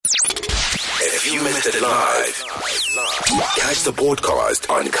missed it live, catch the podcast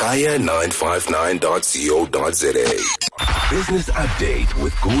on kaya959.co.za. Business Update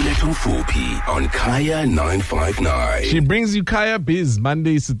with Guletu Fupi on Kaya 959. She brings you Kaya Biz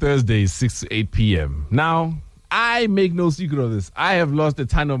Mondays to Thursdays, 6 to 8 p.m. Now, I make no secret of this. I have lost a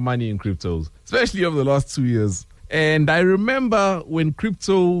ton of money in cryptos, especially over the last 2 years. And I remember when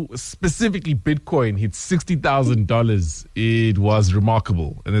crypto, specifically Bitcoin, hit $60,000. It was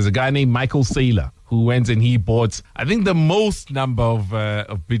remarkable. And there's a guy named Michael Saylor who went and he bought, I think, the most number of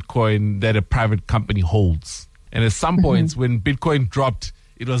Bitcoin that a private company holds. And at some points, when Bitcoin dropped,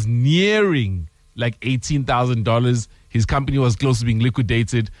 it was nearing like $18,000. His company was close to being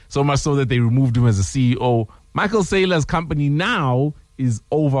liquidated, so much so that they removed him as a CEO. Michael Saylor's company now is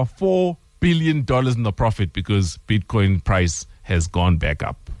over $4 billion in the profit because Bitcoin price has gone back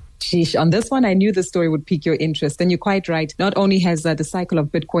up. Sheesh, on this one, I knew the story would pique your interest. And you're quite right. Not only has the cycle of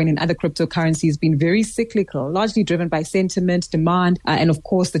Bitcoin and other cryptocurrencies been very cyclical, largely driven by sentiment, demand, and of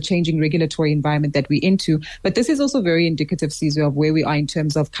course, the changing regulatory environment that we're into. But this is also very indicative, Caesar, of where we are in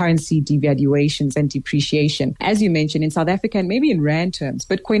terms of currency devaluations and depreciation. As you mentioned, in South Africa, and maybe in Rand terms,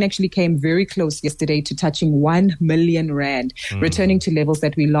 Bitcoin actually came very close yesterday to touching 1 million Rand, returning to levels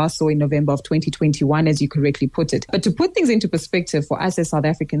that we last saw in November of 2021, as you correctly put it. But to put things into perspective for us as South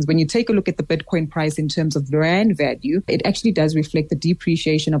Africans, when you take a look at the Bitcoin price in terms of the Rand value, it actually does reflect the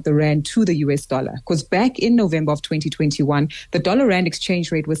depreciation of the Rand to the US dollar. Because back in November of 2021, the dollar Rand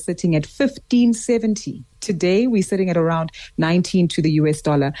exchange rate was sitting at 15.70. Today, we're sitting at around 19 to the US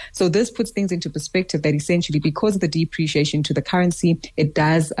dollar. So this puts things into perspective that essentially because of the depreciation to the currency, it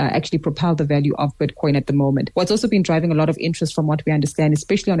does actually propel the value of Bitcoin at the moment. What's also been driving a lot of interest from what we understand,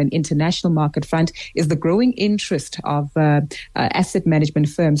 especially on an international market front, is the growing interest of asset management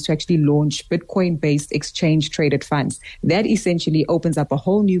firms to actually launch Bitcoin-based exchange-traded funds. That essentially opens up a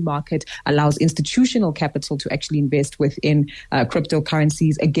whole new market, allows institutional capital to actually invest within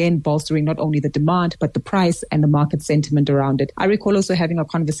cryptocurrencies, again, bolstering not only the demand, but the price and the market sentiment around it. I recall also having a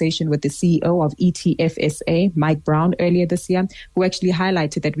conversation with the CEO of ETFSA, Mike Brown, earlier this year, who actually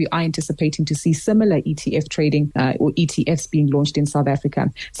highlighted that we are anticipating to see similar ETF trading or ETFs being launched in South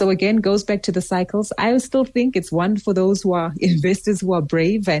Africa. So again, goes back to the cycles. I still think it's one for those who are investors who are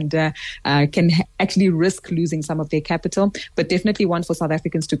brave and can actually risk losing some of their capital, but definitely one for South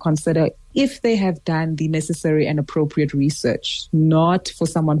Africans to consider if they have done the necessary and appropriate research, not for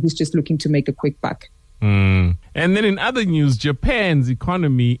someone who's just looking to make a quick buck. And then in other news, Japan's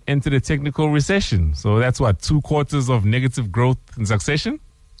economy entered a technical recession. So that's what, 2 quarters of negative growth in succession?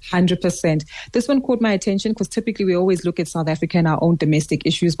 100%. This one caught my attention because typically we always look at South Africa and our own domestic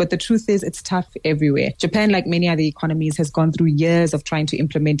issues, but the truth is it's tough everywhere. Japan, like many other economies, has gone through years of trying to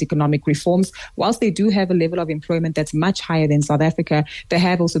implement economic reforms. Whilst they do have a level of employment that's much higher than South Africa, they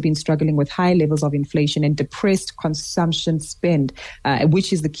have also been struggling with high levels of inflation and depressed consumption spend,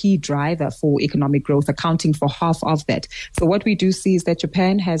 which is the key driver for economic growth, accounting for half of that. So what we do see is that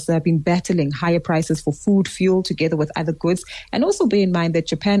Japan has been battling higher prices for food, fuel, together with other goods. And also bear in mind that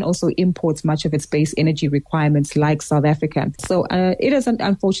Japan also imports much of its base energy requirements like South Africa. So it is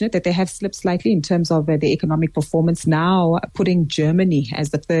unfortunate that they have slipped slightly in terms of their economic performance, now putting Germany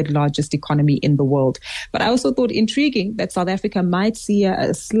as the 3rd largest economy in the world. But I also thought intriguing that South Africa might see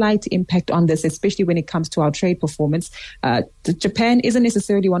a slight impact on this, especially when it comes to our trade performance. Japan isn't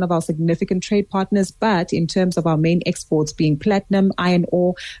necessarily one of our significant trade partners, but in terms of our main exports being platinum, iron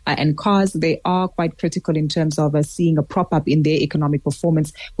ore, and cars, they are quite critical in terms of seeing a prop up in their economic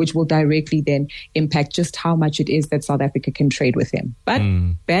performance, which will directly then impact just how much it is that South Africa can trade with them. But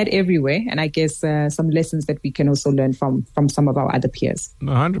bad everywhere. And I guess some lessons that we can also learn from some of our other peers.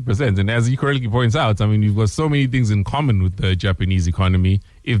 100%. And as he correctly points out, I mean, you've got so many things in common with the Japanese economy.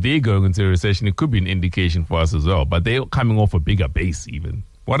 If they're going into a recession, it could be an indication for us as well. But they're coming off a bigger base even.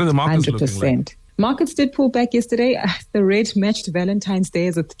 What are the markets 100%. Looking like? Markets did pull back yesterday. The red matched Valentine's Day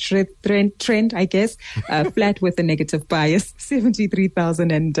as a trend, I guess. Flat with a negative bias.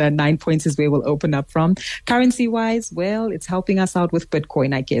 73,009 points is where we'll open up from. Currency-wise, well, it's helping us out with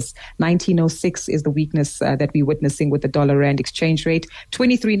Bitcoin, I guess. 1906 is the weakness that we're witnessing with the dollar-rand exchange rate.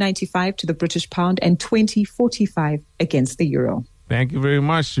 23.95 to the British pound and 20.45 against the euro. Thank you very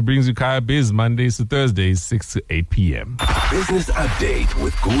much. She brings you Kaya Biz Mondays to Thursdays, 6 to 8 p.m. Business Update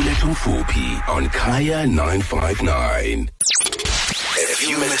with Guletu Fupi on Kaya 959. If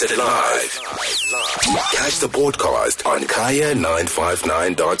you missed it live, catch the podcast on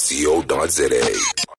kaya959.co.za.